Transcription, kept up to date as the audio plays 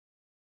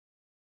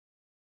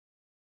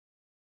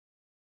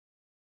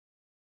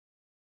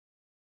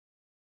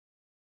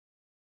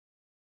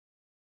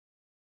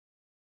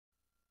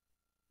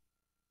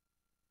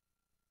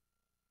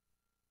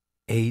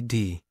AD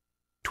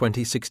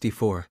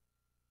 2064.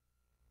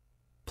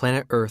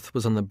 Planet Earth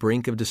was on the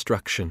brink of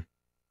destruction.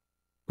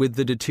 With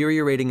the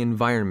deteriorating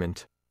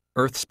environment,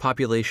 Earth's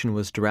population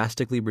was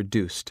drastically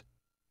reduced.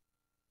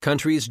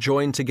 Countries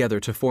joined together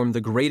to form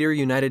the Greater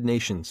United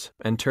Nations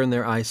and turn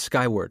their eyes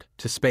skyward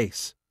to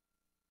space.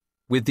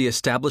 With the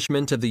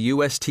establishment of the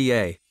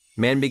USTA,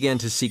 man began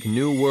to seek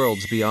new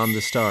worlds beyond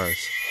the stars.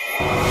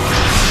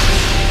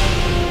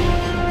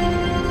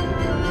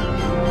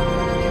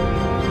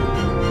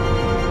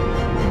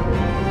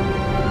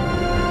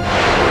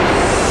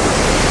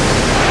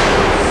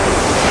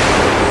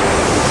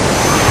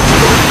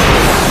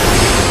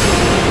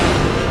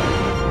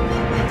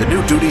 The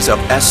new duties of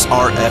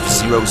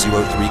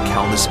SRF-003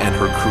 Calnus and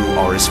her crew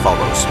are as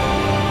follows.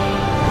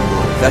 We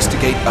will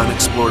investigate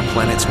unexplored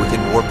planets within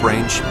warp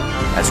range,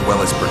 as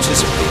well as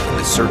participate in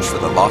the search for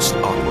the lost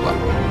Aquila.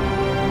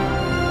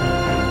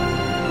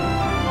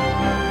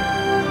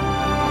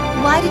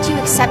 Why did you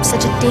accept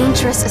such a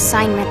dangerous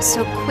assignment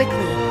so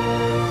quickly?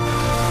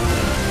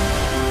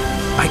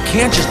 I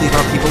can't just leave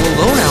our people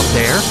alone out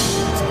there.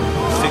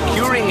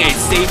 Securing a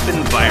safe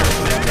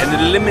environment and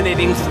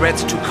eliminating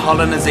threats to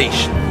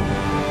colonization.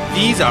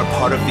 These are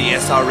part of the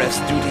SRF's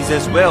duties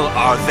as well,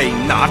 are they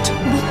not?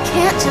 We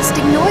can't just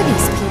ignore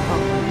these people.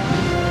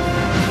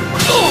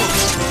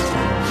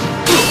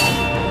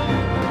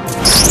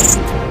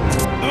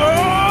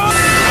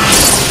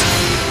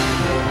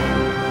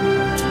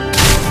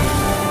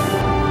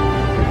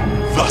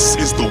 Thus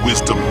is the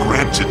wisdom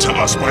granted to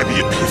us by the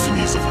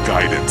epiphanies of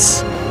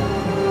guidance.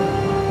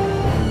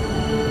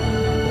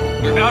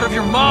 You're out of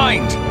your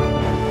mind!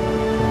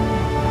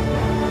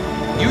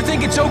 You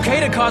think it's okay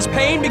to cause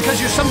pain because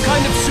you're some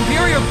kind of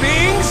superior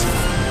beings?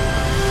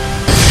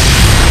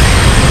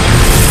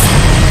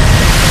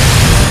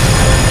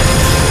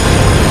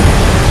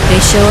 They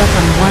show up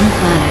on one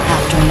planet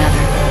after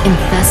another,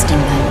 infesting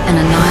them and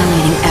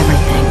annihilating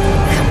everything,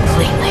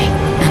 completely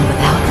and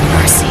without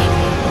mercy.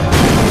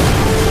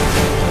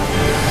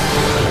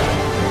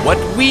 What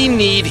we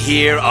need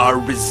here are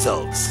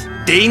results.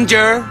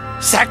 Danger,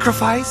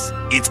 sacrifice,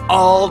 it's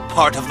all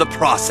part of the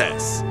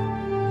process.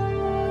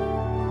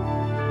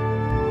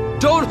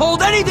 Don't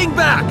hold anything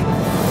back!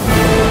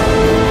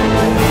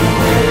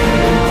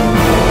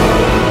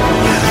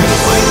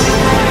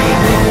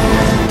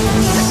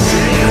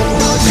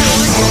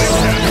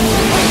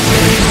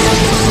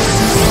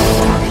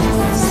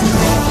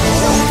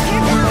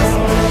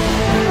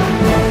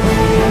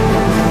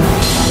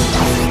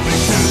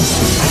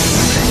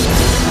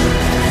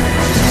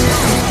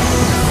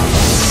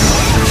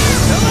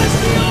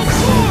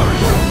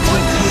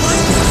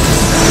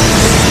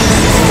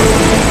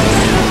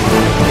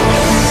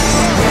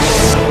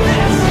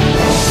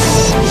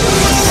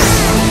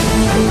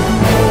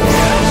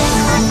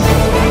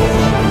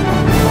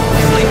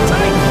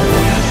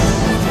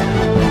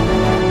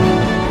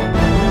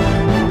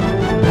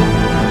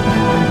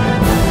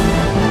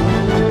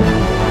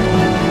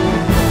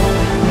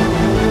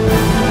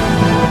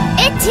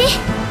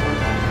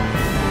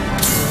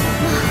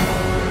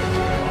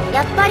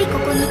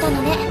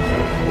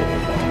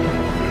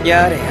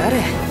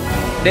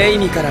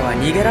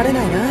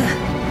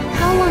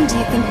 How long do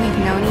you think we've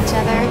known each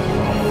other?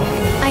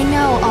 I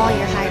know all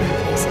your hiding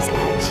places,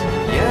 Edge.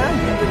 Yeah,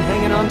 you've been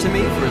hanging on to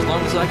me for as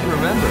long as I can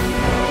remember.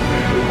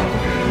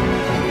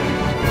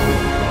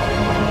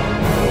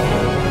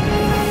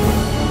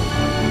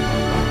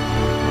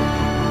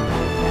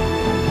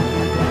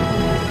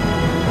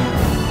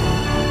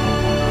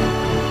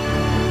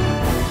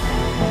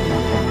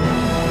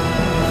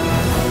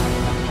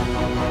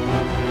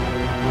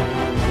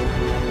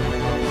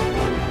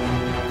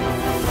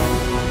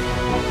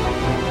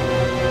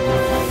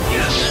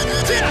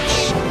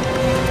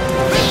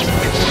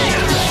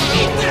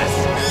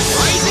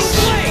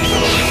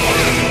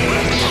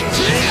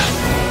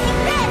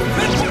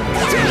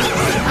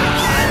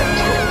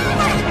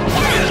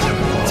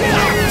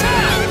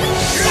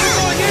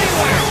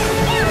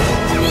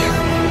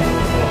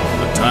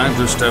 Time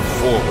to step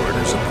forward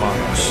is upon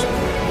us.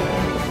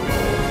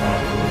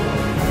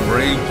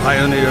 Brave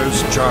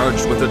pioneers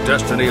charged with the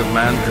destiny of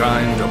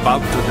mankind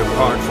about to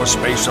depart for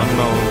space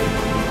unknown.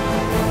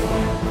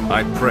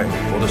 I pray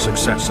for the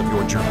success of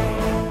your journey.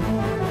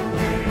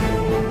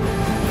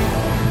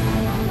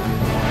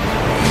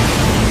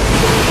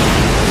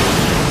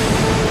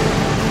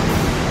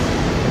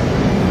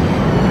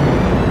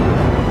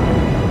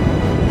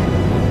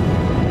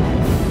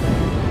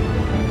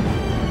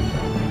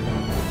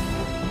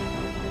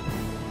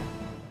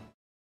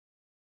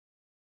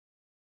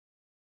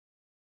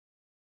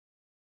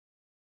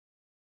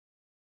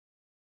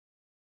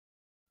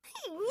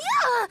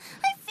 Yeah,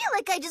 I feel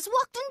like I just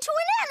walked into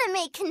an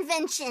anime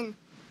convention.